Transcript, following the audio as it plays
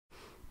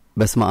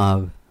በስመ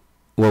አብ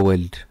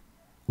ወወልድ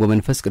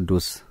ወመንፈስ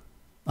ቅዱስ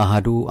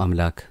አሐዱ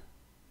አምላክ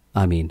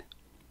አሜን።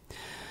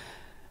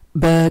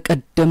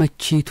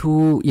 በቀደመችቱ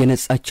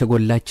የነጻች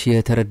ጎላች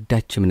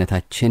የተረዳች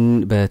እምነታችን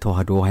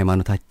በተዋህዶ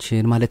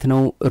ሃይማኖታችን ማለት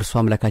ነው እርሱ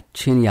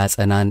አምላካችን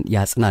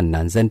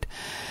ያጽናናን ዘንድ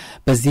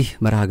በዚህ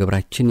መርሃ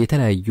ግብራችን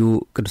የተለያዩ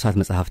ቅዱሳት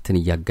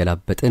መጻሕፍትን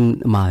ያገላበጥን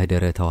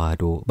ማህደረ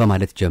ተዋህዶ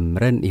በማለት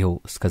ጀምረን ይሄው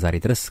እስከዛሬ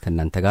ድረስ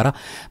ከናንተ ጋራ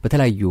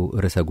በተለያዩ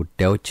ርዕሰ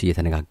ጉዳዮች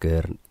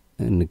እየተነጋገርን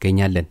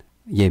እንገኛለን።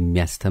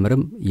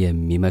 የሚያስተምርም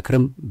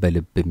የሚመክርም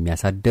በልብ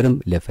የሚያሳድርም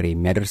ለፍሬ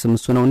የሚያደርስም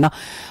እሱ ነውና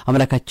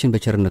አምላካችን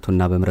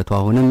በቸርነቱና በምሕረቱ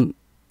አሁንም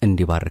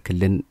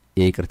እንዲባርክልን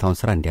የይቅርታውን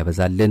ሥራ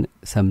እንዲያበዛልን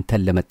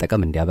ሰምተን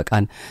ለመጠቀም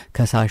እንዲያበቃን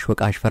ከሳሽ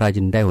ወቃሽ ፈራጅ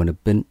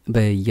እንዳይሆንብን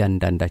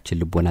በእያንዳንዳችን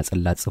ልቦና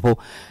ጽላት ጽፎ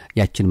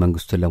ያችን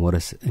መንግስቱን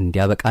ለመውረስ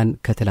እንዲያበቃን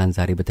ከትላንት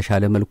ዛሬ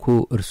በተሻለ መልኩ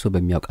እርሱ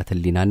በሚያውቃት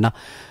ሕሊናና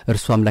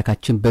እርሱ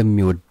አምላካችን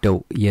በሚወደው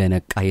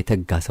የነቃ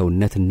የተጋ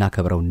ሰውነት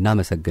እናከብረውና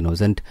መሰግነው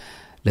ዘንድ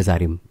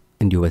ለዛሬም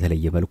እንዲሁ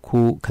በተለየ መልኩ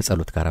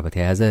ከጸሎት ጋር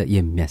በተያያዘ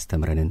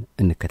የሚያስተምረንን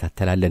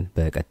እንከታተላለን።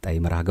 በቀጣይ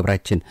መርሃ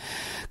ግብራችን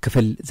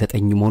ክፍል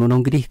 9 መሆኑ ነው።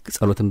 እንግዲህ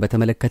ጸሎትን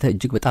በተመለከተ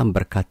እጅግ በጣም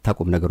በርካታ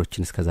ቁም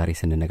ነገሮችን እስከዛሬ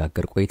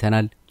ስንነጋገር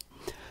ቆይተናል።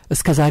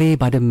 እስከዛሬ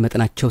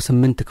ባደመጥናቸው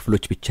 8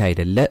 ክፍሎች ብቻ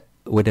አይደለ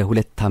ወደ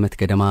 2 ዓመት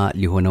ገደማ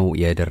ሊሆነው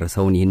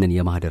የደረሰውን ይህንን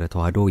የማህደረ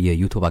ተዋህዶ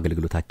የዩቲዩብ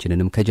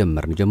አገልግሎታችንንም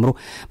ከጀመርን ጀምሮ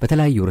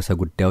በተለያዩ ርዕሰ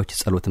ጉዳዮች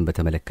ጸሎትን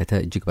በተመለከተ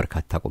እጅግ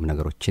በርካታ ቁም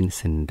ነገሮችን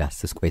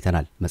ስንዳስስ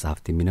ቆይተናል።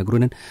 መጽሐፍት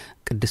የሚነግሩንን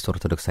ቅድስት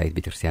ኦርቶዶክሳዊት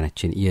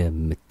ቤተክርስቲያናችን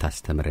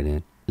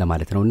የምታስተምረንን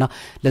ለማለት ነውና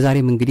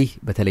ለዛሬም እንግዲህ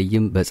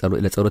በተለይም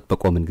ለጸሎት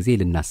በቆምን ጊዜ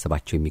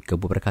ልናስባቸው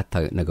የሚገቡ በርካታ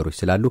ነገሮች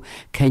ስላሉ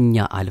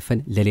ከኛ አልፈን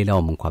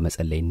ለሌላውም እንኳን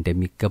መጸለይ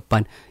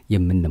እንደሚገባን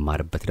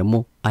የምንማርበት ደግሞ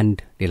አንድ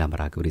ሌላ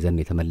መርሃ ግብር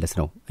ይዘን የተመለስ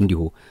ነው። እንዲሁ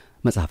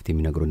መጽሐፍት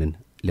የሚነግሩንን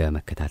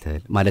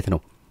ለመከታተል ማለት ነው።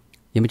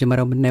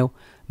 የመጀመሪያው የምናየው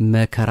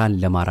መከራን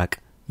ለማራቅ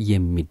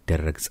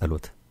የሚደረግ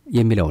ጸሎት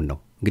የሚለውን ነው።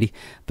 እንግዲህ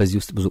በዚህ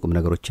ውስጥ ብዙ ቁም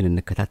ነገሮችን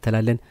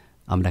እንከታተላለን።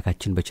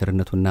 አምላካችን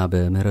በቸርነቱና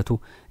በምህረቱ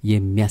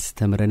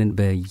የሚያስተምረንን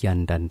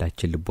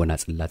በእያንዳንዳችን ልቦና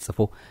ጽላት ጽፎ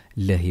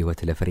ለሕይወት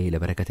ለፍሬ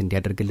ለበረከት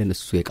እንዲያደርግልን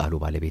እሱ የቃሉ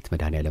ባለቤት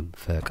መድኃኔዓለም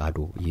ፈቃዱ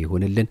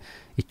ይሁንልን።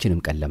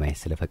 ይችንም ቀን ለማየት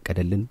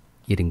ስለፈቀደልን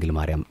የድንግል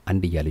ማርያም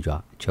አንድያ ልጇ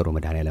ቸሩ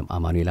መድኃኔዓለም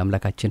አማኑኤል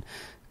አምላካችን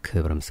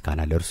ክብር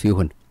ምስጋና ለእርሱ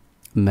ይሁን።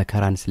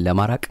 መከራን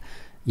ለማራቅ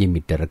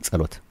የሚደረግ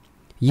ጸሎት።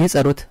 ይህ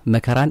ጸሎት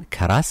መከራን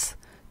ከራስ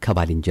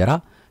ከባልንጀራ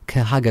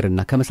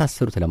ከሀገርና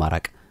ከመሳሰሉት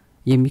ለማራቅ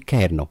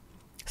የሚካሄድ ነው።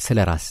 ስለ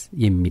ራስ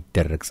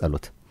የሚደረግ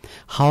ጸሎት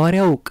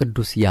ሐዋርያው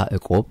ቅዱስ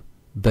ያዕቆብ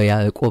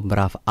በያዕቆብ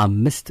ምዕራፍ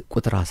 5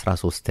 ቁጥር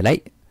 13 ላይ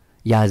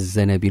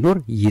ያዘነ ቢኖር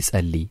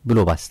ይጸልይ ብሎ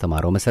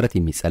ባስተማረው መሰረት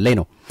የሚጸለይ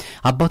ነው።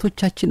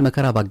 አባቶቻችን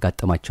መከራ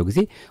ባጋጠማቸው ጊዜ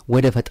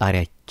ወደ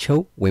ፈጣሪያቸው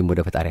ወይም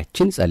ወደ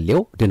ፈጣሪያችን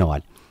ጸልየው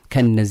ድነዋል።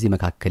 ከነዚህ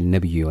መካከል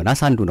ነብዩ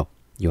ዮናስ አንዱ ነው።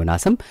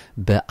 ዮናስም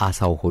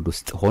በአሳው ሆድ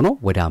ውስጥ ሆኖ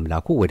ወደ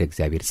አምላኩ ወደ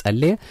እግዚአብሔር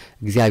ጸለየ።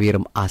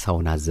 እግዚአብሔርም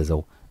አሳውን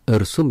አዘዘው፣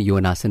 እርሱም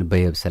ዮናስን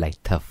በየብስ ላይ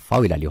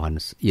ተፋው ይላል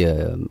ዮሐንስ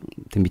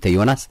የትንቢተ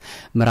ዮናስ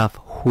ምዕራፍ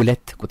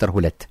 2 ቁጥር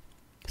 2።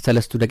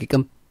 ሰለስቱ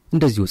ደቂቅም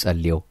እንደዚሁ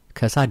ጸልየው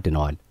ከእሳት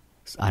ድነዋል።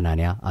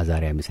 አናንያ፣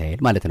 አዛርያ፣ ሚሳኤል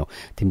ማለት ነው።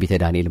 ትንቢተ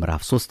ዳንኤል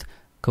ምዕራፍ 3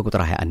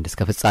 ከቁጥር 21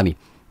 እስከ ፍጻሜ።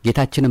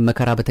 ጌታችንም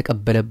መከራ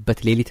በተቀበለበት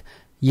ሌሊት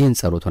ይህን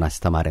ጸሎቱን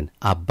አስተማረን።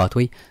 አባት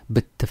ሆይ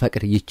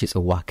ብትፈቅድ ይህች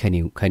ጽዋ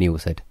ከኔ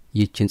ውሰድ፣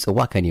 ይህችን ጽዋ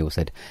ከኔ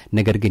ውሰድ፣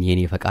 ነገር ግን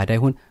የኔ ፈቃድ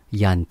አይሁን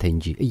ያንተ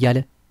እንጂ እያለ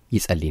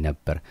ይጸልይ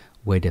ነበር።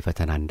 ወደ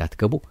ፈተና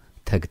እንዳትገቡ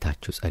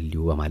ተግታችሁ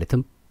ጸልዩ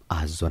በማለትም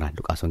አዞናል።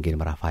 ሉቃስ ወንጌል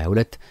ምዕራፍ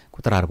 22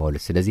 ቁጥር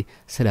 42። ስለዚህ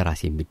ስለ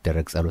ራስ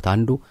የሚደረግ ጸሎት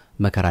አንዱ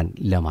መከራን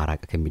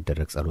ለማራቅ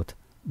ከሚደረግ ጸሎት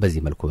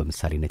በዚህ መልኩ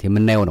በምሳሌነት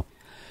የምናየው ነው።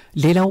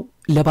 ሌላው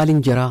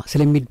ለባልንጀራ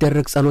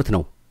ስለሚደረግ ጸሎት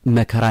ነው።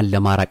 መከራን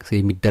ለማራቅ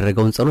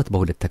የሚደረገውን ጸሎት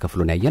በሁለት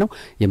ተከፍሎ ነው ያየነው።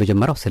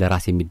 የመጀመሪያው ስለ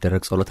ራስ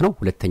የሚደረግ ጸሎት ነው።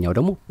 ሁለተኛው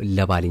ደግሞ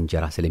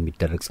ለባልንጀራ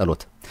ስለሚደረግ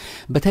ጸሎት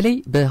በተለይ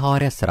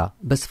በሐዋርያት ሥራ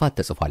በስፋት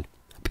ተጽፏል።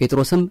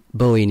 ጴጥሮስም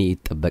በወህኒ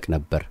ይጠበቅ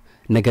ነበር፣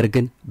 ነገር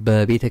ግን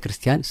በቤተ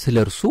ክርስቲያን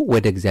ስለርሱ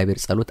ወደ እግዚአብሔር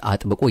ጸሎት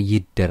አጥብቆ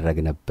ይደረግ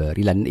ነበር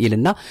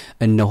ይልና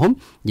እነሆም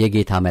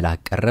የጌታ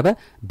መልአክ ቀረበ፣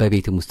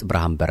 በቤትም ውስጥ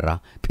ብርሃን በራ፣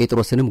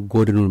 ጴጥሮስንም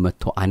ጎድኑን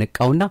መጥቶ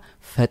አነቃውና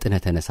ፈጥነ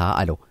ተነሳ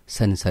አለው፣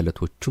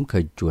 ሰንሰለቶቹም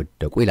ከእጁ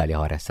ወደቁ ይላል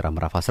የሐዋርያት ሥራ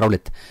ምዕራፍ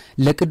 12።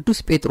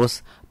 ለቅዱስ ጴጥሮስ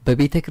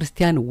በቤተ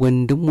ክርስቲያን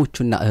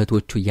ወንድሞቹና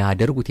እህቶቹ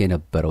ያደርጉት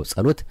የነበረው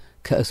ጸሎት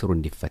ከእስሩ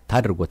እንዲፈታ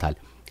አድርጎታል።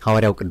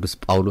 ሐዋርያው ቅዱስ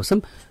ጳውሎስም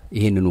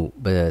ይህንኑ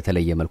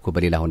በተለየ መልኩ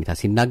በሌላ ሁኔታ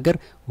ሲናገር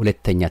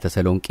ሁለተኛ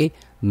ተሰሎንቄ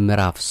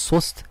ምዕራፍ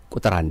 3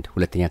 ቁጥር 1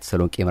 ሁለተኛ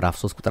ተሰሎንቄ ምዕራፍ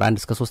 3 ቁጥር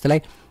 1 እስከ 3 ላይ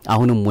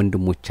አሁንም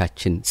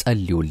ወንድሞቻችን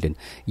ጸልዩልን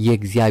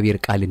የእግዚአብሔር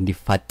ቃል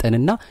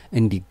እንዲፋጠንና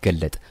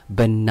እንዲገለጥ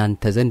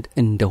በእናንተ ዘንድ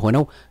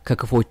እንደሆነው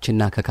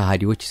ከክፎችና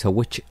ከካሃዲዎች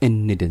ሰዎች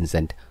እንድን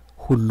ዘንድ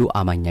ሁሉ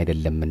አማኝ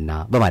አይደለምና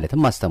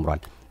በማለትም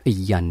አስተምሯል።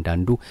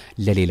 እያንዳንዱ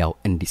ለሌላው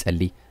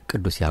እንዲጸልይ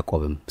ቅዱስ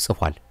ያዕቆብም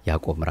ጽፏል።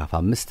 ያዕቆብ ምዕራፍ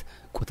 5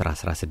 ቁጥር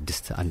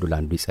 16 አንዱ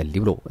ለአንዱ ይጸልይ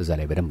ብሎ እዛ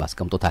ላይ በደንብ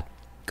አስቀምጦታል።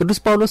 ቅዱስ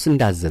ጳውሎስ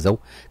እንዳዘዘው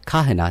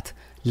ካህናት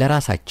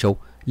ለራሳቸው፣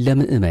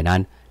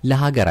 ለምእመናን፣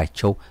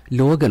 ለሀገራቸው፣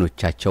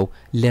 ለወገኖቻቸው፣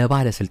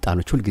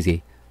 ለባለስልጣኖች ሁሉ ጊዜ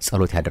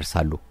ጸሎት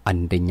ያደርሳሉ።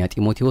 አንደኛ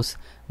ጢሞቴዎስ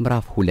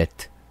ምዕራፍ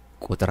 2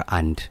 ቁጥር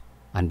 1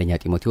 አንደኛ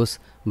ጢሞቴዎስ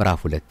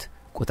ምዕራፍ 2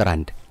 ቁጥር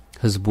 1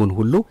 ሕዝቡን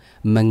ሁሉ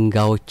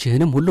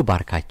መንጋዎችህንም ሁሉ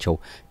ባርካቸው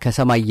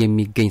ከሰማይ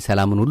የሚገኝ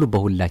ሰላምን ሁሉ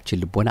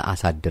በሁላችን ልቦና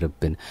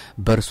አሳድርብን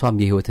በእርሷም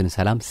የሕይወትን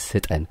ሰላም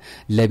ስጠን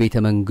ለቤተ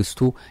መንግስቱ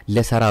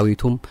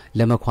ለሰራዊቱም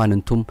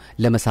ለመኳንንቱም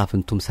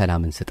ለመሳፍንቱም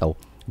ሰላምን ስጠው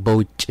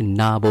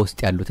በውጭና በውስጥ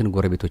ያሉትን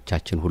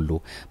ጎረቤቶቻችን ሁሉ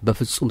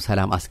በፍጹም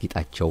ሰላም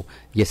አስጊጣቸው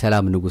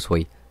የሰላም ንጉሥ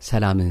ሆይ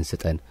ሰላምህን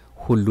ስጠን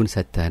ሁሉን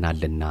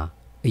ሰጥተህናልና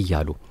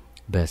እያሉ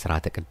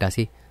በሥርዓተ ቅዳሴ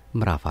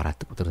ምዕራፍ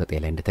 4 ቁጥር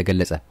 9 ላይ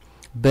እንደተገለጸ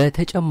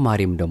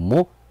በተጨማሪም ደግሞ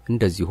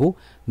እንደዚሁ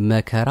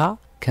መከራ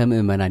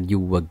ከምእመናን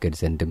ይወገድ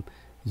ዘንድም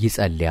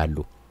ይጸልያሉ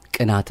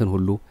ቅናትን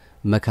ሁሉ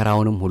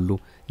መከራውንም ሁሉ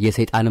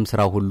የሰይጣንም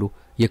ሥራው ሁሉ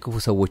የክፉ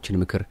ሰዎችን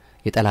ምክር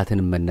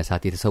የጠላትን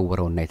መነሳት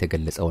የተሰወረውና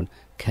የተገለጸውን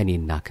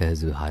ከኔና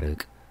ከሕዝብ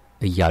አርቅ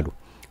እያሉ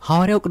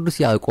ሐዋርያው ቅዱስ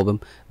ያዕቆብም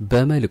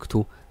በመልእክቱ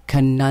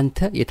ከናንተ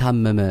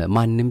የታመመ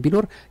ማንም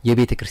ቢኖር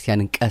የቤተ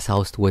ክርስቲያንን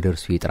ቀሳውስት ወደ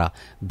እርሱ ይጥራ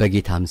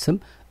በጌታም ስም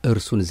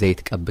እርሱን ዘይት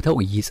ቀብተው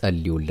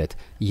ይጸልዩለት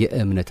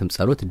የእምነትም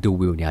ጸሎት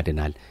ድዌውን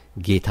ያድናል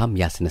ጌታም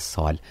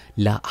ያስነሳዋል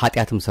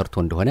ለኃጢአትም ሰርቶ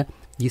እንደሆነ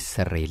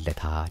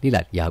ይሰረይለታል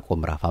ይላል ያዕቆብ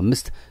ምዕራፍ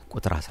 5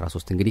 ቁጥር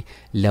 13 እንግዲህ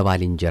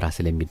ለባልንጀራ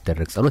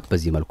ስለሚደረግ ጸሎት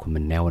በዚህ መልኩ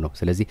ምናየው ነው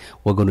ስለዚህ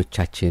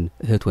ወገኖቻችን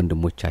እህት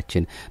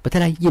ወንድሞቻችን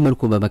በተለያየ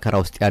መልኩ በመከራ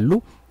ውስጥ ያሉ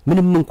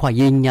ምንም እንኳን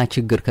የኛ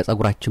ችግር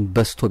ከጸጉራችን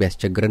በስቶ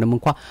ቢያስቸግረንም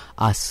እንኳን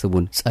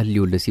አስቡን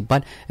ጸልዩልን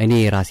ሲባል እኔ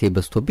ራሴ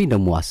በስቶብኝ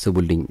ደሞ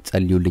አስቡልኝ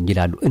ጸልዩልኝ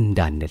ይላሉ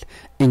እንዳንል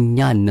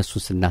እኛ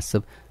እነሱ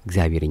ስናስብ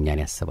እግዚአብሔር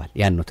እኛን ያስባል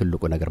ያን ነው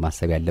ትልቁ ነገር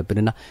ማሰብ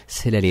ያለብንና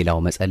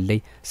ስለሌላው መጸለይ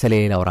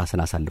ስለሌላው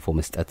ራስን አሳልፎ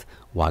መስጠት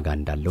ዋጋ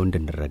እንዳለው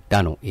እንድንረዳ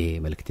ነው ይሄ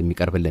መልእክት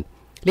የሚቀርብልን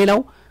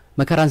ሌላው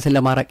መከራን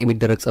ስለማራቅ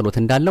የሚደረግ ጸሎት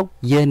እንዳለው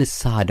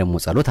የንስሐ ደሞ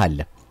ጸሎት አለ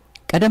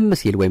ቀደም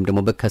ሲል ወይም ደሞ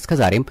በከስከ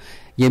ዛሬም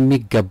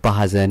የሚገባ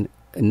ሐዘን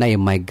እና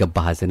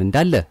የማይገባ ሐዘን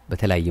እንዳለ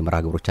በተለያየ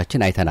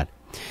መራግብሮቻችን አይተናል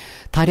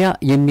ታዲያ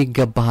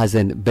የሚገባ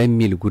ሐዘን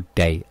በሚል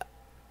ጉዳይ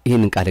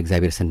ይህንን ቃል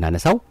እግዚአብሔር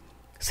ስናነሳው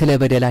ስለ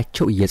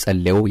በደላቸው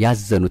እየጸለዩ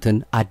ያዘኑትን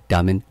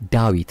አዳምን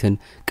ዳዊትን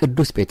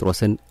ቅዱስ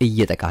ጴጥሮስን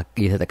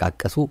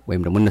እየተጠቃቀሱ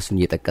ወይም ደግሞ እነሱን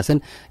እየጠቀስን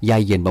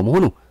ያየን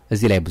በመሆኑ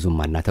እዚህ ላይ ብዙም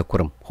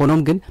አናተኩርም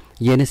ሆኖም ግን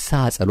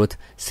የንስሐ ጸሎት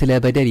ስለ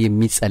በደል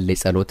የሚጸለይ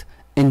ጸሎት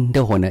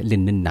እንደሆነ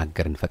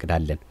ልንናገር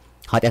እንፈቅዳለን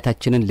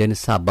ኃጢአታችንን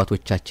ለንስሐ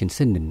አባቶቻችን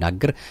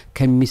ስንናገር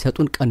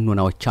ከሚሰጡን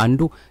ቀኖናዎች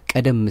አንዱ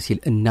ቀደም ሲል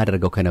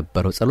እናደርገው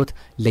ከነበረው ጸሎት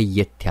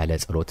ለየት ያለ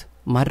ጸሎት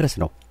ማድረስ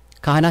ነው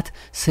ካህናት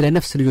ስለ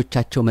ነፍስ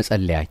ልጆቻቸው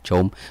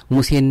መጸለያቸውም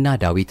ሙሴና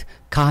ዳዊት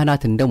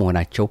ካህናት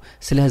እንደመሆናቸው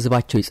ስለ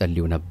ሕዝባቸው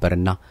ይጸልዩ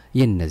ነበርና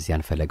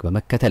የእነዚያን ፈለግ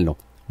በመከተል ነው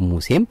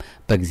ሙሴም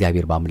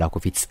በእግዚአብሔር በአምላኩ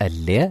ፊት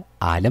ጸለየ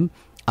ዓለም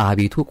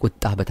አቤቱ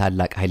ቁጣህ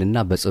በታላቅ ኃይልና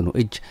በጽኑ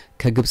እጅ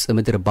ከግብጽ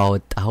ምድር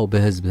ባወጣው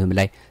በሕዝብህም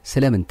ላይ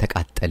ስለምን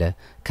ተቃጠለ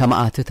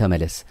ከመዓትህ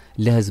ተመለስ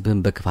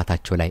ለሕዝብህም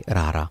በክፋታቸው ላይ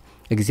ራራ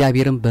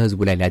እግዚአብሔርም በሕዝቡ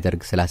ላይ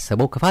ሊያደርግ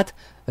ስላሰበው ክፋት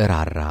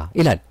ራራ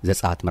ይላል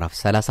ዘጸአት ምዕራፍ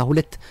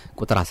 32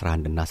 ቁጥር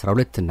 11 እና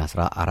 12 እና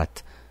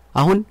 14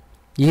 አሁን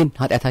ይህን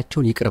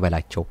ኃጢአታቸውን ይቅር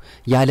በላቸው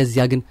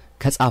ያለዚያ ግን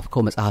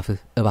ከጻፍከው መጽሐፍህ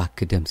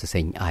እባክህ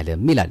ደምስሰኝ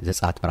አለም ይላል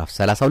ዘጸአት ምዕራፍ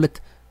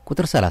 32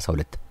 ቁጥር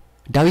 32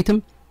 ዳዊትም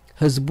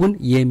ሕዝቡን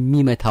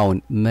የሚመታውን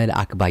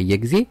መልአክ ባየ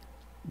ጊዜ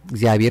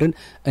እግዚአብሔርን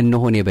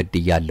እነሆን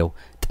የበድያለሁ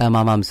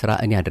ጠማማም ሥራ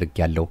እኔ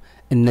አድርጌያለሁ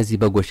እነዚህ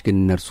በጎች ግን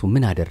እነርሱ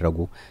ምን አደረጉ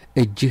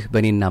እጅህ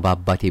በእኔና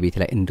በአባቴ ቤት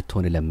ላይ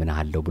እንድትሆን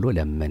እለምንሃለሁ ብሎ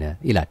ለመነ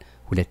ይላል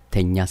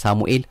ሁለተኛ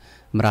ሳሙኤል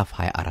ምዕራፍ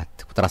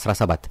 24 ቁጥር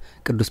 17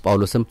 ቅዱስ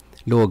ጳውሎስም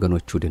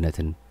ለወገኖቹ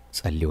ድነትን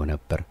ጸልዮ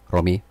ነበር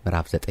ሮሜ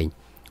ምዕራፍ 9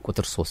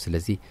 ቁጥር 3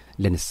 ስለዚህ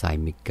ለንስሐ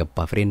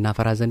የሚገባ ፍሬና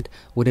ፈራ ዘንድ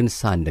ወደ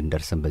ንስሐ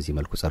እንድንደርስም በዚህ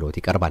መልኩ ጸሎት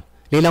ይቀርባል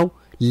ሌላው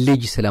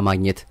ልጅ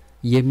ስለማግኘት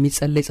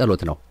የሚጸለይ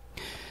ጸሎት ነው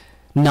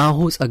ናሁ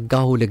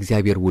ጸጋሁ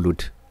ለእግዚአብሔር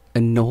ውሉድ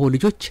እነሆ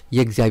ልጆች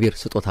የእግዚአብሔር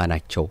ስጦታ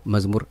ናቸው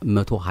መዝሙር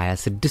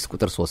 126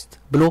 ቁጥር 3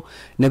 ብሎ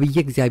ነብይ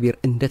እግዚአብሔር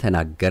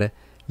እንደተናገረ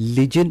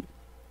ልጅን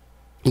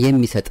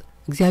የሚሰጥ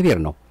እግዚአብሔር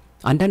ነው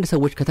አንዳንድ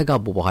ሰዎች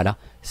ከተጋቡ በኋላ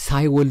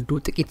ሳይወልዱ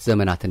ጥቂት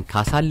ዘመናትን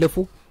ካሳለፉ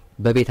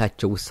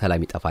በቤታቸው ውስጥ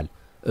ሰላም ይጠፋል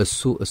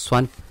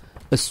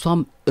እሷም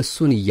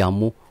እሱን ያሙ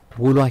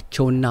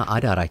ውሏቸውና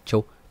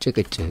አዳራቸው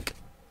ጭቅጭቅ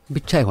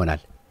ብቻ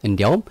ይሆናል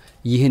እንዲያውም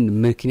ይህን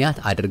ምክንያት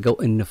አድርገው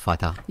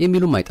እንፋታ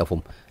የሚሉም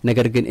አይጠፉም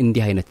ነገር ግን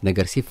እንዲህ አይነት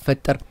ነገር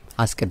ሲፈጠር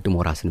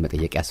አስቀድሞ ራስን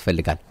መጠየቅ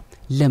ያስፈልጋል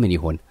ለምን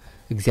ይሆን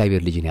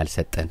እግዚአብሔር ልጅን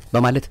ያልሰጠን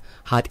በማለት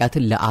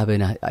ኃጢአትን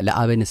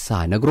ለአበንስሐ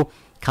ነግሮ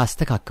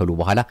ካስተካከሉ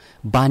በኋላ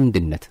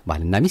በአንድነት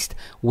ባልና ሚስት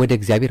ወደ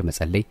እግዚአብሔር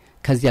መጸለይ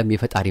ከዚያም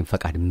የፈጣሪን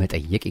ፈቃድ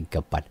መጠየቅ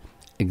ይገባል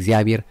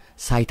እግዚአብሔር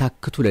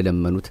ሳይታክቱ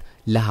ለለመኑት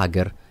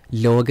ለሀገር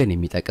ለወገን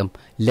የሚጠቅም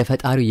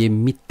ለፈጣሪው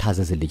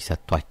የሚታዘዝ ልጅ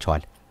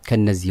ሰጥቷቸዋል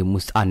ከነዚህም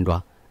ውስጥ አንዷ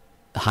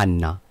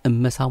ሐና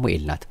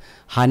ሳሙኤል ናት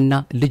ሐና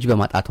ልጅ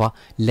በማጣቷ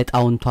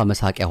ለጣውንቷ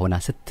መሳቂያ ሆና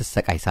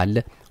ስትሰቃይ ሳለ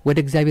ወደ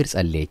እግዚአብሔር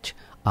ጸለየች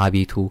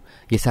አቤቱ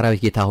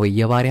የሰራዊት ጌታ ሆይ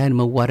የባሪያህን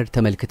መዋረድ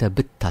ተመልክተ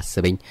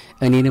ብታስበኝ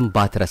እኔንም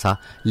ባትረሳ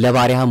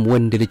ለባሪያህም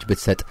ወንድ ልጅ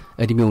ብትሰጥ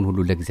እድሜውን ሁሉ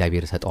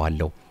ለእግዚአብሔር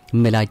ሰጠዋለሁ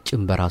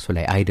ምላጭም በራሱ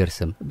ላይ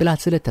አይደርስም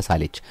ብላት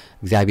ስለተሳለች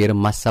እግዚአብሔርም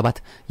ማሰባት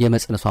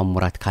የመጽነሷን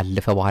ሙራት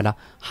ካለፈ በኋላ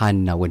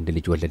ሐና ወንድ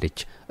ልጅ ወለደች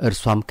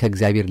እርሷም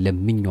ከእግዚአብሔር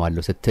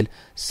ለምኜዋለሁ ስትል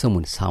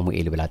ስሙን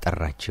ሳሙኤል ብላ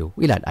ጠራችው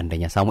ይላል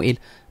አንደኛ ሳሙኤል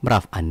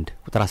ምዕራፍ 1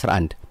 ቁጥር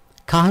 11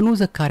 ካህኑ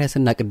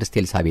ዘካርያስና ቅድስት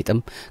ኤልሳቤጥም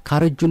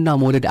ካረጁና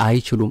መውለድ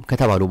አይችሉም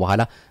ከተባሉ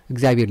በኋላ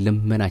እግዚአብሔር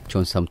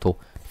ልመናቸውን ሰምቶ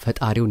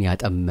ፈጣሪውን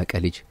ያጠመቀ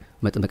ልጅ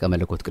መጥምቀ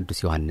መለኮት ቅዱስ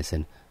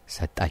ዮሐንስን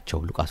ሰጣቸው።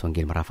 ሉቃስ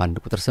ወንጌል ምዕራፍ 1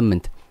 ቁጥር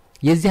 8።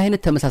 የዚህ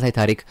አይነት ተመሳሳይ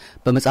ታሪክ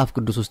በመጽሐፍ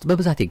ቅዱስ ውስጥ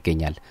በብዛት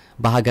ይገኛል።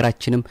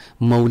 በሀገራችንም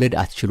መውለድ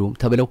አትችሉም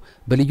ተብለው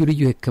በልዩ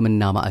ልዩ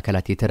ሕክምና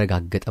ማዕከላት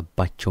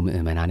የተረጋገጠባቸው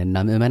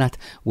ምእመናንና ምእመናት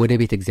ወደ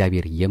ቤተ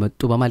እግዚአብሔር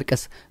የመጡ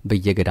በማልቀስ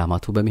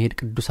በየገዳማቱ በመሄድ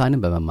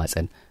ቅዱሳንን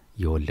በመማጸን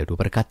የወለዱ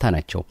በርካታ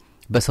ናቸው።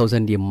 በሰው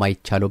ዘንድ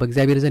የማይቻለው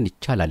በእግዚአብሔር ዘንድ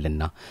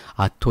ይቻላልና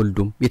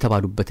አትወልዱም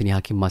የተባሉበትን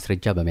የሐኪም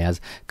ማስረጃ በመያዝ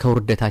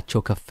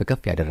ከውርደታቸው ከፍ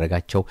ከፍ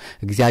ያደረጋቸው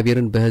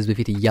እግዚአብሔርን በሕዝብ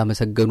ፊት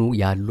እያመሰገኑ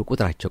ያሉ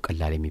ቁጥራቸው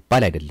ቀላል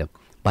የሚባል አይደለም።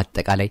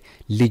 በአጠቃላይ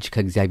ልጅ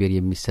ከእግዚአብሔር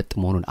የሚሰጥ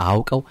መሆኑን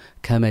አውቀው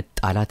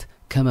ከመጣላት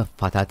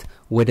ከመፋታት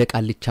ወደ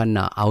ቃልቻና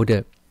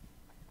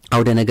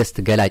አውደ ነገሥት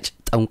ገላጭ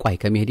ጠንቋይ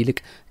ከመሄድ ይልቅ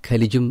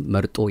ከልጅም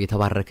መርጦ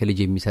የተባረከ ልጅ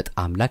የሚሰጥ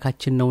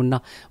አምላካችን ነውና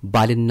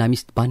ባልና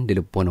ሚስት በአንድ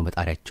ልብ ሆነው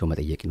ፈጣሪያቸው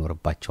መጠየቅ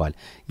ይኖርባቸዋል።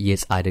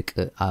 የጻድቅ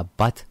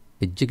አባት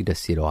እጅግ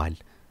ደስ ይለዋል፣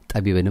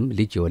 ጠቢብንም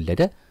ልጅ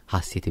የወለደ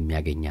ሐሴትን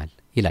ያገኛል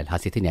ይላል።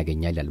 ሐሴትን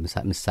ያገኛል ይላል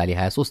ምሳሌ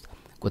 23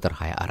 ቁጥር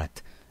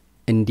 24።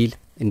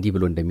 እንዲህ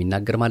ብሎ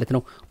እንደሚናገር ማለት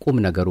ነው። ቁም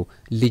ነገሩ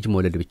ልጅ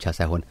መውለድ ብቻ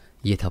ሳይሆን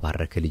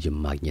የተባረከ ልጅ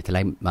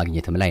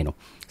ማግኘትም ላይ ነው።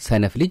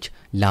 ሰነፍ ልጅ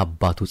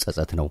ለአባቱ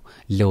ጸጸት ነው፣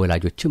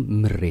 ለወላጆችም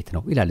ምሬት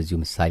ነው ይላል እዚሁ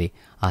ምሳሌ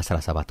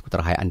 17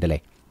 ቁጥር 21 ላይ።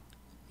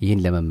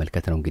 ይህን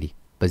ለመመልከት ነው እንግዲህ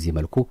በዚህ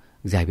መልኩ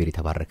እግዚአብሔር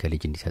የተባረከ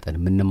ልጅ እንዲሰጠን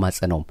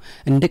የምንማጸነውም።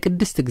 እንደ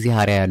ቅድስት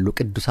እግዚአብሔር ያሉ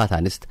ቅዱሳት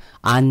አንስት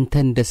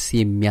አንተን ደስ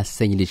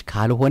የሚያሰኝ ልጅ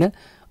ካልሆነ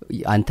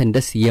አንተን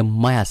ደስ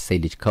የማያሰኝ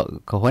ልጅ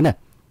ከሆነ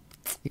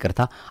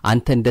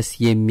አንተን ደስ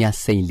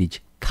የሚያሰኝ ልጅ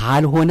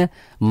ካልሆነ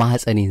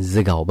ማህፀኔን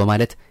ዝጋው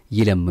በማለት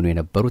ይለምኑ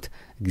የነበሩት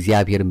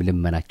እግዚአብሔርም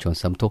ልመናቸውን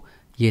ሰምቶ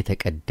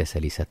የተቀደሰ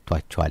ልጅ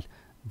ሰጥቷቸዋል።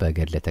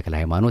 በገድለ ተክለ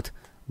ሃይማኖት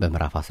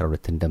በምዕራፍ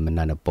 12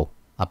 እንደምናነበው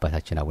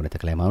አባታችን አቡነ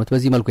ተክለ ሃይማኖት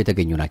በዚህ መልኩ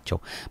የተገኙ ናቸው።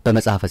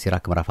 በመጽሐፈ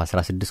ሲራክ ምዕራፍ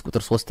 16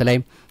 ቁጥር 3 ላይ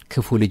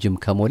ክፉ ልጅም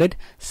ከመውለድ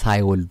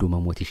ሳይወልዱ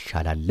መሞት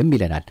ይሻላልም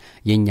ይለናል።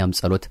 የኛም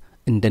ጸሎት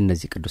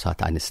እንደነዚህ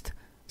ቅዱሳት አንስት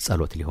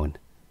ጸሎት ሊሆን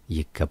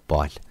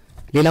ይገባዋል።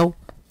 ሌላው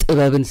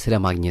ጥበብን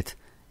ስለማግኘት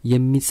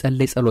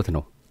የሚጸለይ ጸሎት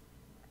ነው።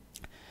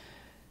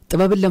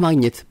 ጥበብን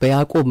ለማግኘት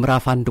በያዕቆብ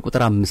ምዕራፍ 1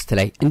 ቁጥር 5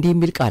 ላይ እንዲህ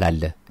የሚል ቃል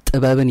አለ።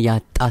 ጥበብን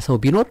ያጣ ሰው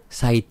ቢኖር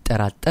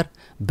ሳይጠራጠር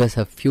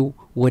በሰፊው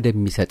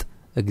ወደሚሰጥ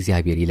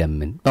እግዚአብሔር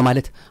ይለምን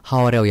በማለት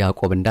ሐዋርያው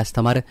ያዕቆብ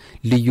እንዳስተማረ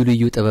ልዩ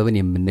ልዩ ጥበብን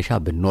የምንሻ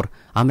ብንኖር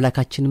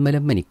አምላካችንን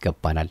መለመን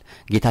ይገባናል።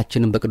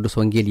 ጌታችንን በቅዱስ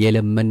ወንጌል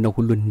የለመነው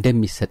ሁሉ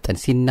እንደሚሰጠን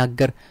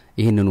ሲናገር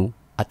ይህንኑ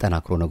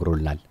አጠናክሮ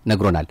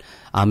ነግሮናል።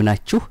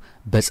 አምናችሁ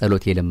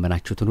በጸሎት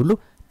የለመናችሁትን ሁሉ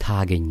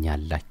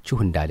ታገኛላችሁ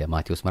እንዳለ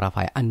ማቴዎስ ምዕራፍ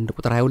 21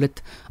 ቁጥር 22፣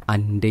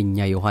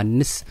 አንደኛ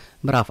ዮሐንስ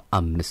ምዕራፍ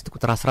 5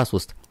 ቁጥር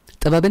 13።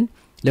 ጥበብን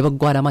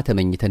ለበጎ ዓላማ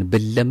ተመኝተን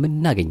ብንለምን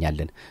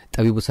እናገኛለን።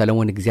 ጠቢቡ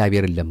ሰሎሞን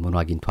እግዚአብሔርን ለምኖ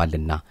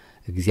አግኝቷልና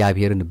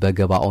እግዚአብሔርን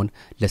በገባኦን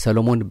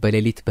ለሰሎሞን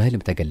በሌሊት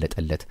በሕልም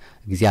ተገለጠለት።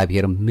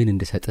 እግዚአብሔርም ምን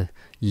እንድሰጥህ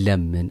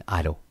ለምን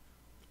አለው።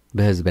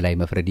 በሕዝብ ላይ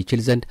መፍረድ ይችል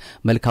ዘንድ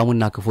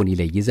መልካሙና ክፉን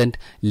ይለይ ዘንድ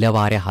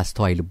ለባሪያህ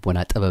አስተዋይ ልቦና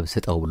ጥበብ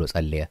ስጠው ብሎ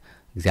ጸለየ።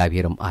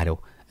 እግዚአብሔርም አለው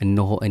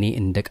እነሆ እኔ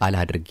እንደ ቃል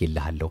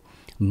አድርጌልሃለሁ።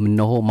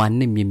 እነሆ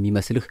ማንም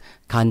የሚመስልህ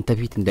ካንተ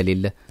ፊት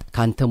እንደሌለ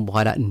ካንተም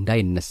በኋላ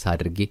እንዳይነሳ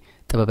አድርጌ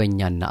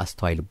ጥበበኛና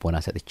አስተዋይ ልቦና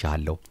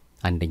ሰጥቻለሁ።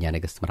 አንደኛ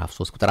ነገሥት ምዕራፍ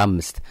 3 ቁጥር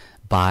 5።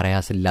 ባሪያ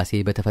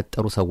ሥላሴ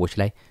በተፈጠሩ ሰዎች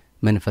ላይ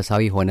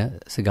መንፈሳዊ ሆነ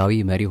ስጋዊ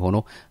መሪ ሆኖ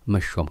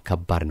መሾም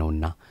ከባድ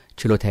ነውና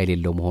ችሎታ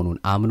የሌለው መሆኑን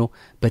አምኖ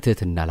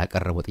በትህትና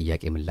ላቀረበው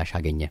ጥያቄ ምላሽ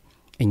አገኘ።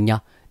 እኛ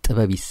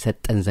ጥበብ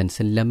ይሰጠን ዘንድ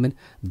ስንለምን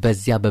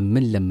በዚያ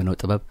በምንለምነው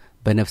ጥበብ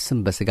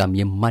በነፍስም በስጋም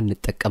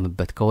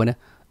የማንጠቀምበት ከሆነ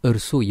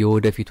እርሱ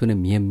የወደፊቱንም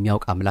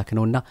የሚያውቅ አምላክ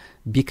ነውና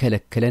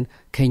ቢከለክለን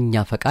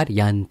ከኛ ፈቃድ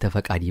ያንተ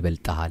ፈቃድ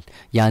ይበልጣል፣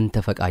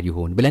 ያንተ ፈቃድ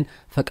ይሁን ብለን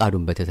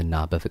ፈቃዱን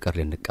በትህትና በፍቅር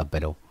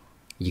ልንቀበለው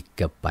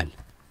ይገባል።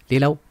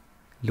 ሌላው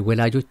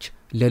ወላጆች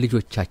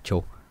ለልጆቻቸው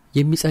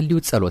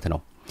የሚጸልዩት ጸሎት ነው።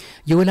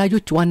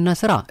 የወላጆች ዋና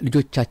ሥራ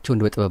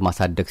ልጆቻቸውን በጥበብ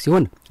ማሳደግ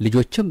ሲሆን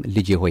ልጆችም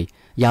ልጄ ሆይ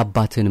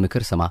የአባትህን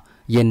ምክር ስማ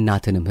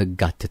የእናትህንም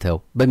ሕግ አትተው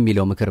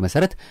በሚለው ምክር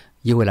መሠረት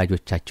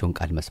የወላጆቻቸውን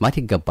ቃል መስማት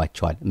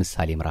ይገባቸዋል።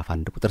 ምሳሌ ምዕራፍ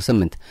 1 ቁጥር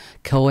 8።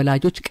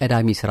 ከወላጆች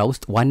ቀዳሚ ሥራ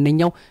ውስጥ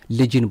ዋነኛው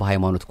ልጅን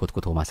በሃይማኖት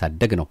ኮትኩቶ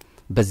ማሳደግ ነው።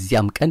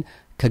 በዚያም ቀን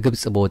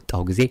ከግብጽ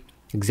በወጣሁ ጊዜ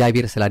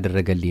እግዚአብሔር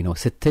ስላደረገልኝ ነው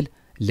ስትል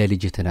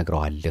ለልጅህ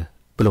ትነግረዋለህ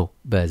ብሎ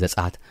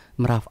በዘጸአት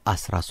ምዕራፍ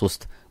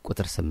 13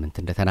 ቁጥር 8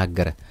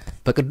 እንደተናገረ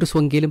በቅዱስ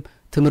ወንጌልም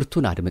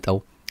ትምህርቱን አድምጠው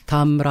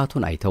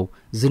ታምራቱን አይተው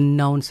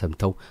ዝናውን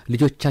ሰምተው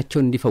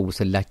ልጆቻቸውን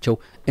እንዲፈውስላቸው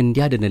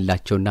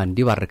እንዲያድንላቸውና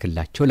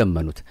እንዲባርክላቸው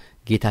ለመኑት።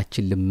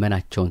 ጌታችን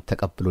ልመናቸውን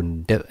ተቀብሎ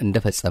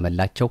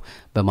እንደፈጸመላቸው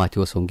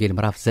በማቴዎስ ወንጌል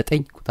ምዕራፍ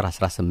 9 ቁጥር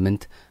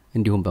 18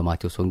 እንዲሁም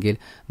በማቴዎስ ወንጌል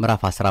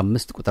ምዕራፍ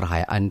 15 ቁጥር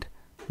 21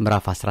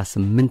 ምዕራፍ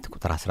 18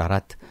 ቁጥር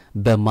 14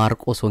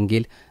 በማርቆስ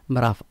ወንጌል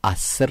ምዕራፍ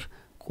 10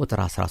 ቁጥር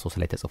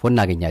 13 ላይ ተጽፎ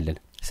እናገኛለን።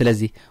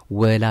 ስለዚህ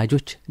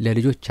ወላጆች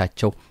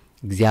ለልጆቻቸው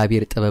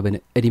እግዚአብሔር ጥበብን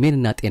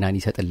ዕድሜንና ጤናን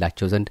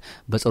ይሰጥላቸው ዘንድ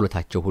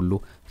በጸሎታቸው ሁሉ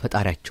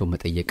ፈጣሪያቸውን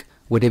መጠየቅ፣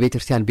 ወደ ቤተ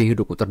ክርስቲያን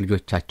በሄዱ ቁጥር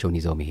ልጆቻቸውን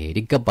ይዘው መሄድ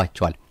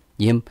ይገባቸዋል።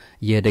 ይህም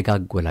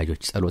የደጋግ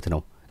ወላጆች ጸሎት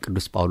ነው።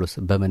 ቅዱስ ጳውሎስ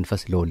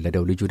በመንፈስ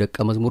ለወለደው ልጁ ደቀ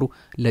መዝሙሩ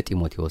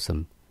ለጢሞቴዎስም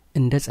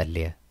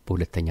እንደጸለየ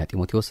በሁለተኛ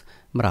ጢሞቴዎስ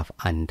ምዕራፍ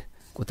 1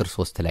 ቁጥር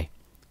 3 ላይ።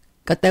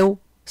 ቀጣዩ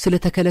ስለ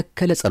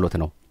ተከለከለ ጸሎት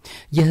ነው።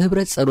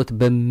 የህብረት ጸሎት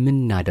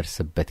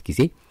በመናደርስበት ጊዜ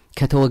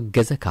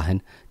ከተወገዘ ካህን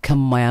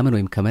ከማያምን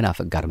ወይም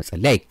ከመናፍቅ ጋር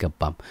መጸለይ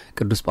አይገባም።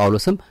 ቅዱስ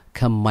ጳውሎስም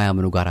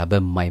ከማያምኑ ጋር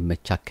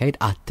በማይመች አካሄድ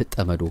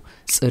አትጠመዱ፣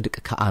 ጽድቅ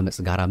ከአመጽ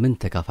ጋር ምን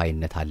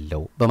ተካፋይነት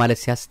አለው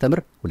በማለት ሲያስተምር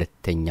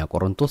ሁለተኛ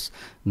ቆሮንቶስ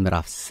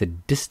ምዕራፍ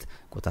 6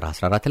 ቁጥር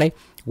 14 ላይ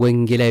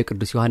ወንጌላዊ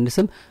ቅዱስ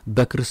ዮሐንስም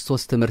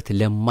በክርስቶስ ትምህርት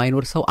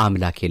ለማይኖር ሰው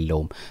አምላክ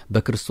የለውም፣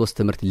 በክርስቶስ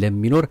ትምህርት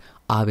ለሚኖር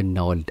አብና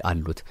ወልድ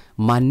አሉት።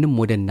 ማንም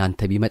ወደ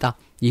እናንተ ቢመጣ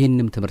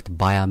ይህንም ትምህርት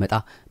ባያመጣ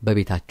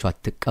በቤታችሁ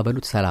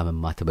አትቀበሉት፣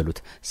 ሰላምም አትበሉት፣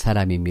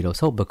 ሰላም የሚለው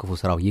ሰው በክፉ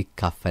ሥራው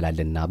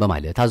ይካፈላልና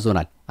በማለት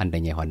አዞናል።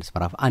 አንደኛ ዮሐንስ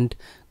ምዕራፍ 1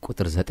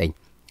 ቁጥር 9።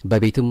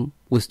 በቤትም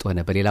ውስጥ ሆነ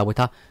በሌላ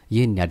ቦታ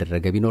ይህን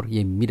ያደረገ ቢኖር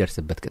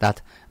የሚደርስበት ቅጣት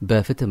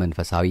በፍትህ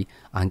መንፈሳዊ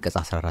አንቀጽ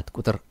 14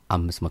 ቁጥር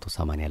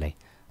 580 ላይ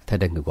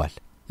ተደንግጓል።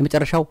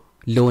 የመጨረሻው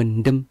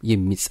ለወንድም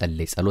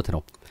የሚጸለይ ጸሎት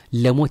ነው።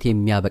 ለሞት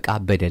የሚያበቃ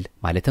በደል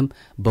ማለትም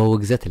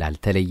በውግዘት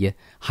ላልተለየ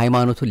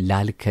ሃይማኖቱን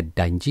ላልከዳ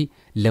እንጂ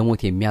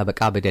ለሞት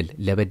የሚያበቃ በደል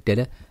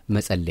ለበደለ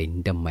መጸለይ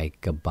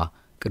እንደማይገባ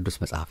ቅዱስ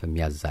መጽሐፍም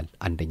ያዛል።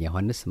 አንደኛ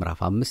ዮሐንስ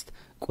ምዕራፍ 5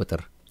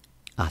 ቁጥር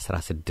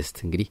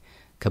 16። እንግዲህ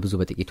ከብዙ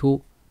በጥቂቱ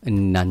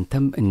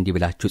እናንተም እንዲህ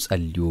ብላችሁ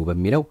ጸልዩ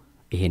በሚለው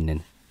ይሄንን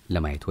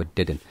ለማየት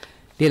ወደድን።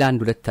 ሌላ አንድ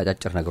ሁለት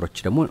አጫጭር ነገሮች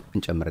ደግሞ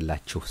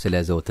እንጨምርላችሁ። ስለ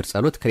ዘወትር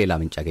ጸሎት ከሌላ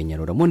ምንጭ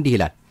ያገኘነው ደግሞ እንዲህ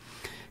ይላል።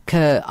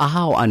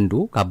 ከአሃው አንዱ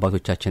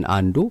ከአባቶቻችን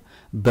አንዱ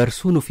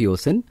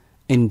በርሱኑፊዮስን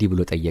እንዲህ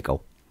ብሎ ጠየቀው፣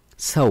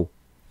 ሰው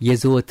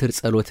የዘወትር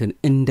ጸሎትን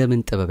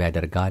እንደምን ጥበብ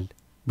ያደርጋል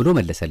ብሎ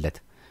መለሰለት።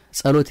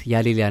 ጸሎት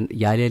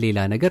ያለ ሌላ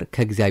ነገር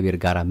ከእግዚአብሔር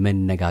ጋር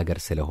መነጋገር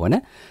ስለሆነ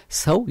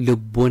ሰው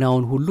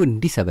ልቦናውን ሁሉ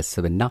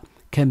እንዲሰበስብና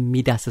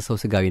ከሚዳስሰው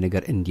ስጋዊ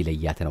ነገር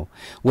እንዲለያት ነው።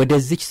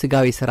 ወደዚች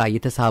ስጋዊ ሥራ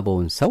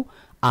የተሳበውን ሰው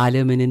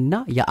ዓለምንና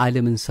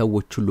የዓለምን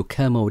ሰዎች ሁሉ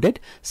ከመውደድ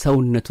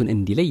ሰውነቱን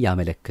እንዲለይ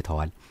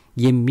ያመለክተዋል።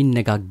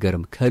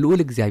 የሚነጋገርም ከልዑል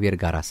እግዚአብሔር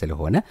ጋር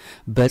ስለሆነ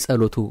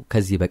በጸሎቱ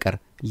ከዚህ በቀር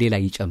ሌላ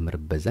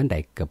ይጨምርበት ዘንድ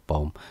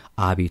አይገባውም።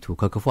 አቤቱ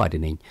ከክፉ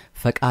አድነኝ፣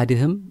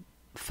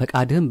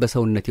 ፈቃድህም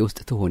በሰውነቴ ውስጥ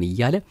ትሆን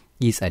እያለ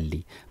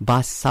ይጸልይ።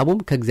 በሐሳቡም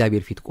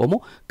ከእግዚአብሔር ፊት ቆሞ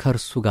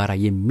ከእርሱ ጋር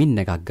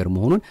የሚነጋገር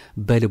መሆኑን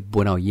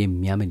በልቦናው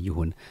የሚያምን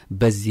ይሁን።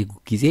 በዚህ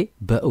ጊዜ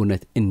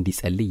በእውነት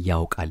እንዲጸልይ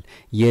ያውቃል።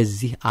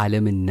 የዚህ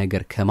ዓለምን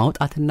ነገር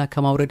ከማውጣትና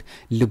ከማውረድ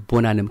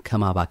ልቦናንም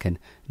ከማባከን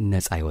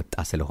ነፃ ይወጣ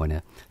ስለሆነ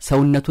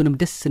ሰውነቱንም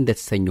ደስ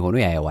እንደተሰኘ ሆኖ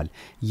ያየዋል።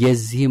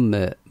 የዚህም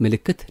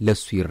ምልክት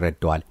ለሱ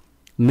ይረዳዋል።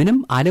 ምንም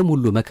ዓለም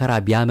ሁሉ መከራ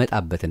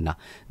ቢያመጣበትና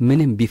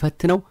ምንም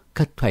ቢፈትነው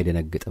ከቶ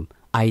አይደነግጥም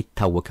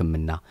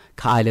አይታወክምና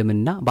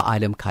ከዓለምና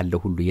በዓለም ካለው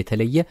ሁሉ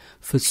የተለየ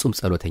ፍጹም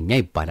ጸሎተኛ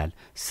ይባላል።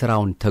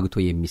 ሥራውን ተግቶ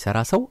የሚሠራ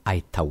ሰው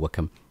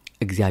አይታወክም፣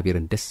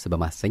 እግዚአብሔርን ደስ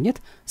በማሰኘት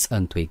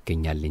ጸንቶ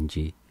ይገኛል እንጂ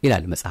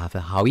ይላል መጽሐፈ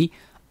ሐዊ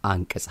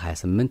አንቀጽ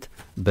 28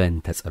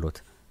 በእንተ ጸሎት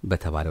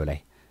በተባለው ላይ።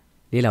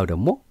 ሌላው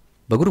ደግሞ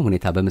በግሩም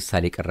ሁኔታ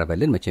በምሳሌ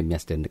ቀረበልን። መቼም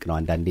የሚያስደንቅ ነው።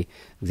 አንዳንዴ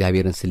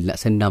እግዚአብሔርን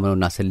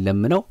ስናምነውና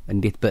ስለምነው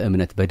እንዴት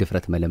በእምነት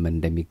በድፍረት መለመን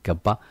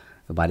እንደሚገባ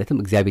ማለትም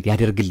እግዚአብሔር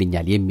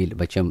ያደርግልኛል የሚል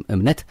መቼም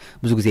እምነት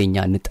ብዙ ጊዜ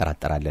እኛ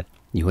እንጠራጠራለን።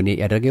 ይሁን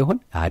ያደርገው ይሆን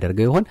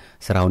አያደርገው ይሆን፣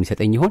 ስራውን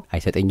ይሰጠኝ ይሆን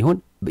አይሰጠኝ ይሆን፣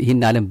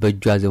 ይህን ዓለም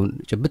በእጁ ያዘውን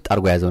ጭብጥ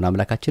አድርጎ ያዘውን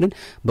አምላካችንን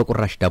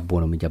በቁራሽ ዳቦ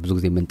ነው እንጂ ብዙ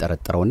ጊዜ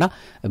የምንጠረጥረውና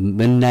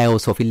ምናየው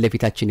ሰው ፊት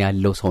ለፊታችን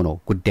ያለው ሰው ነው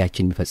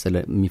ጉዳያችን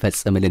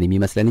የሚፈጽምልን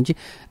የሚመስለን እንጂ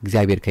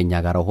እግዚአብሔር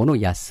ከኛ ጋር ሆኖ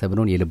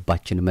ያሰብነውን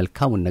የልባችን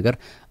መልካሙን ነገር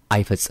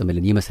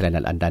አይፈጽምልን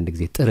ይመስለናል። አንዳንድ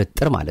ጊዜ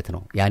ጥርጥር ማለት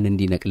ነው። ያን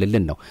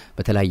እንዲነቅልልን ነው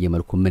በተለያየ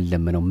መልኩ ምን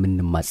ለምነው ምን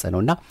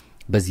ማጸነውና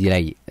በዚህ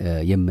ላይ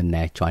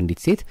የምናያቸው አንዲት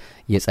ሴት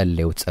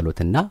የጸለዩት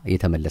ጸሎትና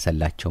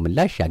የተመለሰላቸው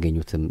ምላሽ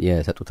ያገኙትም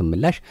የሰጡትም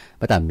ምላሽ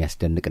በጣም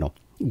የሚያስደንቅ ነው።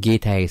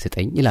 ጌታዬ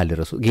ሰጠኝ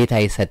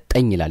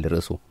ይላል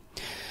ርዕሱ።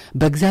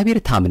 በእግዚአብሔር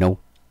ታምነው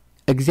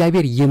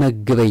እግዚአብሔር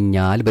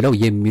ይመግበኛል ብለው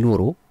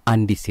የሚኖሩ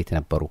አንዲት ሴት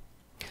ነበሩ።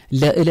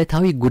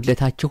 ለዕለታዊ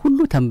ጉድለታቸው ሁሉ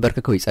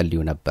ተንበርክከው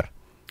ይጸልዩ ነበር።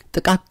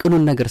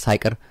 ጥቃቅኑን ነገር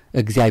ሳይቀር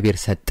እግዚአብሔር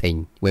ሰጠኝ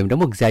ወይም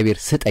ደግሞ እግዚአብሔር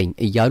ስጠኝ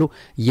እያሉ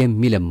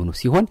የሚለምኑ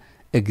ሲሆን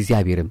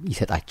እግዚአብሔርም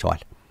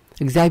ይሰጣቸዋል።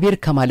 እግዚአብሔር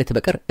ከማለት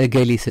በቀር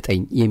እገሌ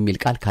ስጠኝ የሚል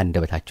ቃል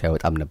ካንደበታቸው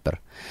አይወጣም ነበር።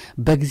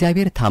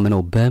 በእግዚአብሔር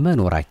ታምነው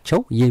በመኖራቸው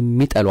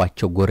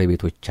የሚጠሏቸው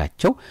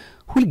ጎረቤቶቻቸው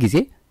ሁልጊዜ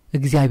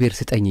እግዚአብሔር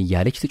ስጠኝ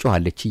እያለች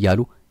ትጮኻለች እያሉ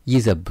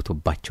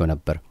ይዘብቱባቸው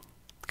ነበር።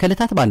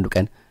 ከዕለታት በአንዱ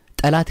ቀን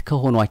ጠላት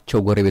ከሆኗቸው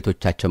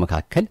ጎረቤቶቻቸው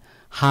መካከል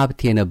ሀብት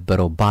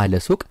የነበረው ባለ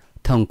ሱቅ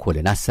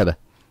ተንኮልን አሰበ።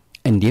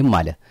 እንዲህም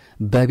አለ፣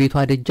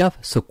 በቤቷ ደጃፍ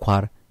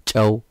ስኳር፣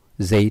 ጨው፣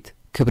 ዘይት፣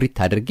 ክብሪት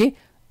አድርጌ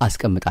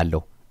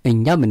አስቀምጣለሁ፣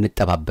 እኛም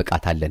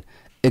እንጠባበቃታለን።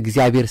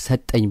 እግዚአብሔር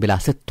ሰጠኝ ብላ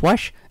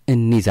ስትዋሽ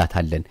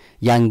እንይዛታለን።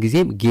 ያን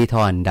ጊዜም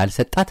ጌታዋ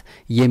እንዳልሰጣት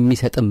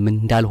የሚሰጥም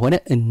እንዳልሆነ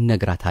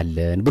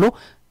እነግራታለን ብሎ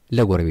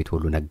ለጎረቤት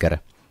ሁሉ ነገረ።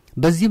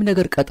 በዚህም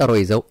ነገር ቀጠሮ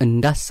ይዘው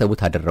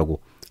እንዳሰቡት አደረጉ።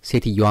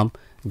 ሴትየዋም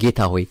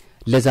ጌታ ሆይ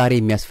ለዛሬ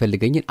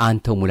የሚያስፈልገኝን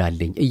አንተው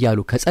ሙላልኝ እያሉ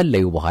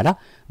ከጸለዩ በኋላ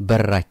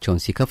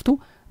በራቸውን ሲከፍቱ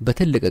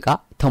በትልቅ ዕቃ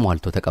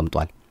ተሟልቶ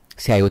ተቀምጧል።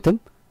 ሲያዩትም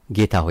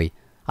ጌታ ሆይ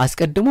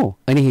አስቀድሞ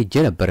እኔ ሄጄ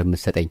ነበር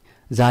የምሰጠኝ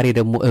ዛሬ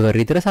ደግሞ እበሬ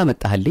ድረስ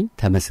አመጣህልኝ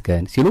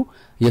ተመስገን ሲሉ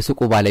የሱቁ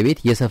ባለቤት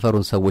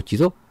የሰፈሩን ሰዎች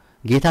ይዞ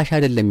ጌታሽ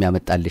አይደለም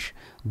ያመጣልሽ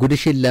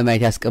ጉድሽን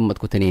ለማየት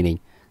ያስቀመጥኩት እኔ ነኝ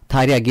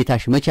ታዲያ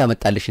ጌታሽ መቼ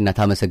ያመጣልሽና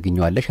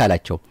ታመሰግኛለሽ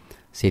አላቸው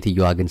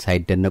ሴትየዋ ግን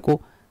ሳይደነቁ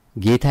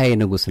ጌታዬ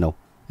ንጉስ ነው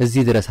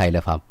እዚህ ድረስ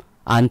አይለፋም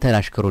አንተን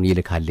አሽከሩን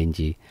ይልካል እንጂ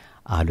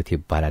አሉት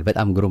ይባላል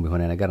በጣም ግሩም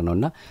የሆነ ነገር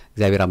ነውና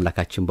እግዚአብሔር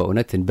አምላካችን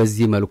በእውነት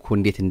በዚህ መልኩ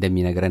እንዴት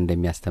እንደሚነግረን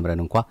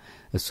እንደሚያስተምረን እንኳን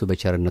እሱ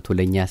በቸርነቱ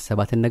ለኛ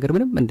ያሰባትን ነገር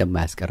ምንም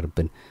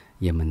እንደማያስቀርብን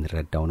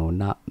የምንረዳው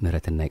ነውና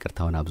ምህረትና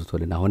ይቅርታውን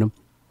አብዝቶልን አሁንም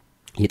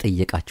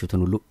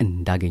የጠየቃችሁትን ሁሉ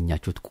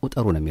እንዳገኛችሁት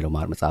ቁጥሩ ነው የሚለው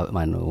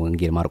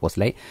ወንጌል ማርቆስ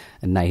ላይ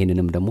እና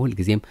ይሄንንም ደግሞ ሁሉ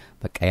ጊዜም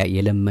በቃ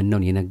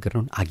የለመነውን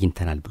የነገርነውን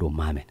አግኝተናል ብሎ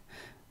ማመን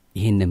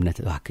ይሄን እምነት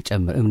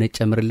እምነት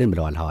ጨምርልን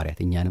ብለዋል ሐዋርያት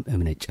እኛንም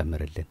እምነት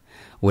ጨምርልን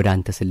ወደ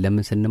አንተ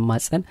ስለምን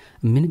ስንማጸን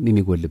ምንም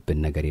የሚጎልብን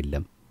ነገር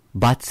የለም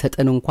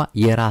ባትሰጠን እንኳን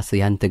የራስ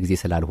ያንተ ጊዜ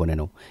ስላልሆነ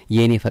ነው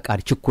የኔ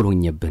ፈቃድ ችኩል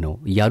ሆኜብህ ነው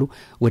እያሉ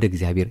ወደ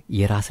እግዚአብሔር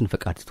የራስን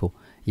ፈቃድ ትቶ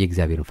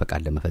የእግዚአብሔርን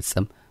ፈቃድ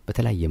ለመፈጸም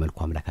በተለያየ መልኩ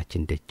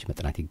አምላካችን ደጅ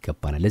መጥናት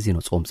ይገባናል ለዚህ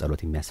ነው ጾም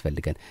ጸሎት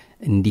የሚያስፈልገን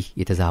እንዲህ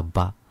የተዛባ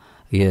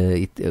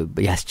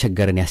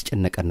ያስቸገረን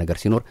ያስጨነቀን ነገር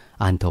ሲኖር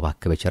አንተው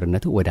ባክ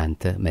በቸርነቱ ወደ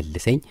አንተ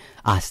መልሰኝ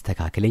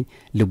አስተካክለኝ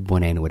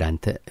ልቦናዬን ወደ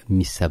አንተ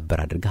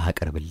የሚሰበር አድርገህ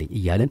አቀርብልኝ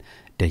እያልን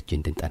ደጅ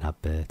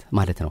እንድንጠናበት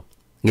ማለት ነው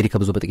እንግዲህ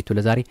ከብዙ በጥቂቱ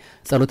ለዛሬ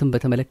ጸሎትን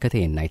በተመለከተ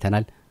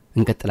አይተናል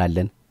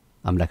እንቀጥላለን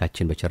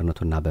አምላካችን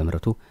በቸርነቱና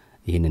በምህረቱ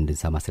ይህን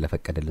እንድንሰማ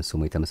ስለፈቀደልን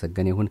ስሙ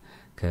የተመሰገነ ይሁን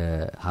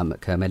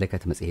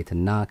ከመለከት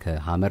መጽሔትና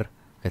ከሐመር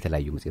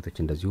ከተለያዩ መጽሔቶች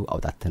እንደዚሁ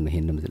አውጣተን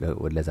ይሄንም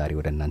ለዛሬ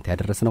ወደ እናንተ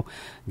ያደረስነው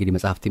እንግዲህ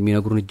መጽሐፍት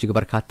የሚነግሩን እጅግ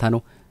በርካታ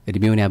ነው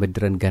እድሜውን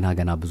ያበድረን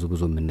ገና ብዙ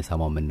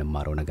የምንሰማው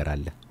የምንማረው ነገር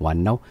አለ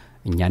ዋናው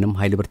እኛንም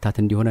ኃይል ብርታት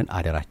እንዲሆነን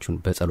አደራችሁን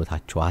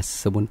በጸሎታችሁ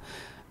አስቡን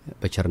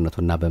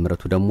በቸርነቱና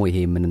በምህረቱ ደግሞ ይሄ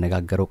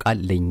የምንነጋገረው ቃል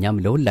ለኛም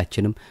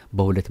ለሁላችንም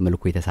በሁለት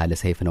መልኩ የተሳለ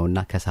ሰይፍ ነውና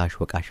ከሳሽ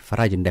ወቃሽ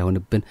ፈራጅ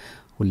እንዳይሆንብን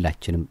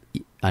ሁላችንም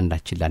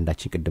አንዳችን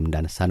ለአንዳችን ቅድም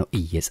እንዳነሳ ነው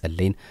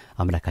እየጸለይን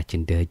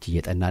አምላካችን ደጅ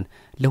እየጠናን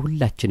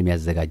ለሁላችንም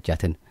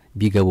ያዘጋጃትን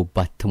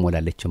ቢገቡባት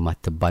ትሞላለች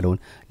ማትባለውን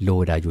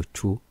ለወዳጆቹ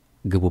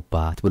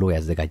ግቡባት ብሎ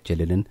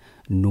ያዘጋጀልን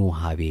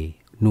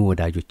ኑ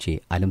ወዳጆቼ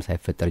ዓለም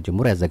ሳይፈጠር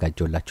ጀምሮ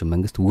ያዘጋጀውላችሁ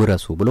መንግስት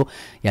ውረሱ ብሎ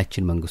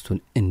ያችን መንግስቱን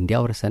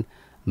እንዲያወርሰን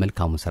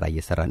መልካሙን ሥራ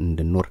እየሰራን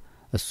እንድንኖር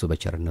እሱ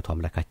በቸርነቱ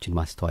አምላካችን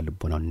ማስተዋል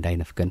ልቦናውን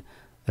እንዳይነፍገን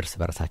እርስ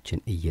በርሳችን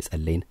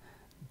እየጸለይን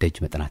ደጅ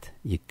መጥናት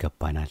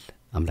ይገባናል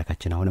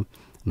አምላካችን አሁንም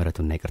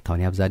ምሕረቱንና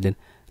ይቅርታውን ያብዛልን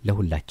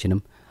ለሁላችንም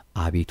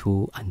አቤቱ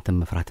አንተም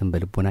መፍራትን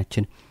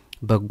በልቦናችን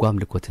በጎ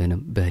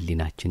አምልኮትህንም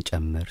በህሊናችን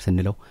ጨምር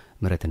ስንለው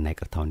ምሕረትና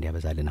ይቅርታውን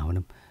እንዲያበዛልን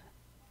አሁንም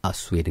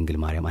እሱ የድንግል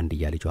ማርያም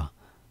አንድያ ልጇ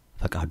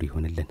ፈቃዱ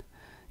ይሆንልን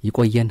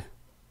ይቆየን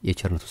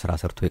የቸርነቱ ሥራ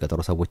ሰርቶ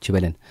የቀጠሮ ሰዎች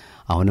ይበለን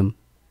አሁንም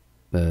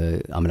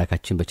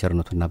አምላካችን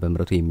በቸርነቱና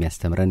በምህረቱ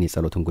የሚያስተምረን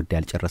የጸሎትን ጉዳይ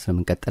አልጨረስንም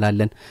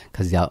እንቀጥላለን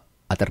ከዚያ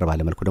አጠር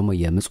ባለ መልኩ ደግሞ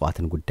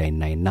የምጽዋትን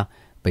ጉዳይናይና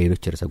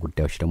በሌሎች ርዕሰ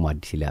ጉዳዮች ደግሞ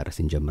አዲስ ሊያርስ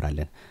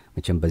እንጀምራለን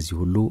መቼም በዚህ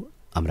ሁሉ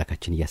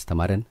አምላካችን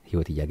እያስተማረን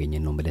ህይወት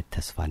እያገኘን ነው ማለት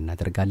ተስፋ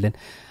እናደርጋለን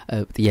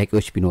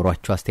ጥያቄዎች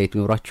ቢኖሯችሁ አስተያየት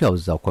ቢኖሯችሁ ያው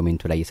እዛው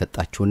ኮሜንቱ ላይ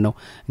እየሰጣችሁን ነው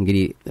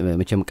እንግዲህ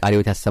መቼም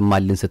ቃልዮት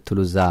ያሰማልን ስትሉ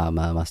እዛ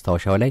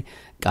ማስታወሻው ላይ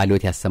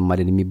ቃልዮት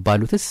ያሰማልን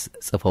የሚባሉትስ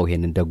ጽፈው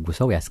ይሄንን ደጉ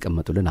ሰው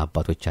ያስቀምጡልን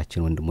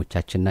አባቶቻችን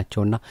ወንድሞቻችን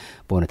ናቸውና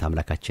በእውነት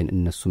አምላካችን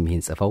እነሱም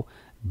ይሄን ጽፈው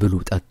ብሉ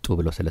ጠጡ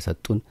ብለው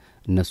ስለሰጡን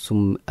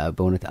እነሱም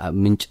በእውነት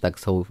ምንጭ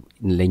ጠቅሰው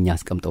ለኛ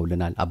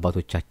አስቀምጠውልናል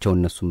አባቶቻቸው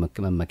እነሱም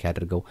መመኪያ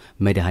አድርገው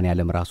መድኃኔ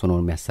ዓለም ራሱ ነው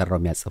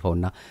የሚያሰራው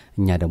የሚያጽፈውና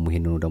እኛ ደግሞ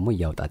ይሄንኑ ደግሞ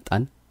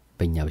ያውጣጣን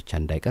በእኛ ብቻ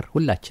እንዳይቀር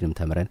ሁላችንም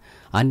ተምረን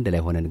አንድ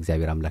ላይ ሆነን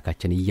እግዚአብሔር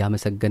አምላካችን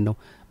እያመሰገን ነው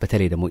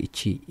በተለይ ደግሞ እቺ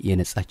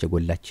የነጻች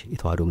የጎላች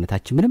የተዋህዶ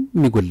እምነታችን ምንም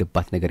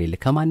የሚጎልባት ነገር የለ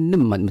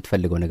ከማንም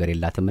የምትፈልገው ነገር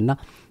የላትምና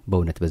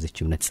በእውነት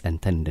በዚህች እምነት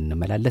ጸንተን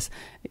እንድንመላለስ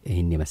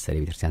ይሄን የመሰለ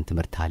ቤተክርስቲያን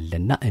ትምህርት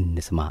አለና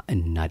እንስማ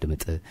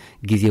እናድምጥ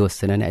ጊዜ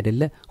ወሰነን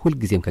አይደለ ሁሉ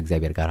ጊዜም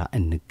ከእግዚአብሔር ጋር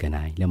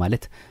እንገናኝ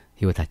ለማለት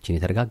ህይወታችን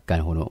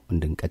የተረጋጋ ሆኖ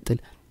እንድንቀጥል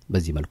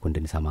በዚህ መልኩ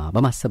እንድንሰማ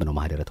በማሰብ ነው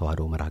ማህደረ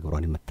ተዋህዶ መርሐ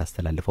ግብሯን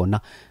የምታስተላልፈውና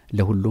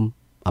ለሁሉም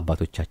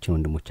አባቶቻችን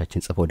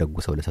ወንድሞቻችን ጽፈው ደጉ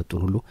ሰው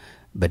ለሰጡን ሁሉ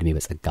በእድሜ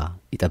በጸጋ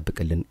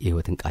ይጠብቅልን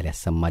የህይወትን ቃል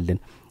ያሰማልን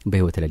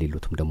በህይወት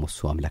ለሌሎቱም ደግሞ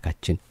እሱ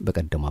አምላካችን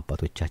በቀደሙ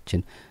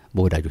አባቶቻችን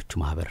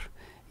በወዳጆቹ ማህበር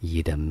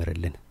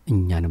ይደምርልን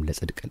እኛንም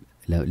ለጽድቅ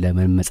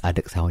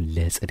ለመመጻደቅ ሳይሆን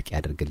ለጽድቅ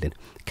ያደርግልን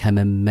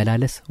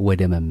ከመመላለስ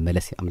ወደ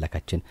መመለስ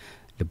አምላካችን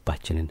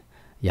ልባችንን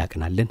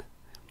ያቅናልን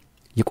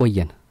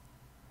ይቆየን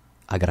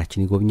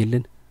አገራችን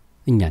ይጎብኝልን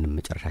እኛንም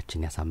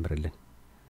መጨረሻችን ያሳምርልን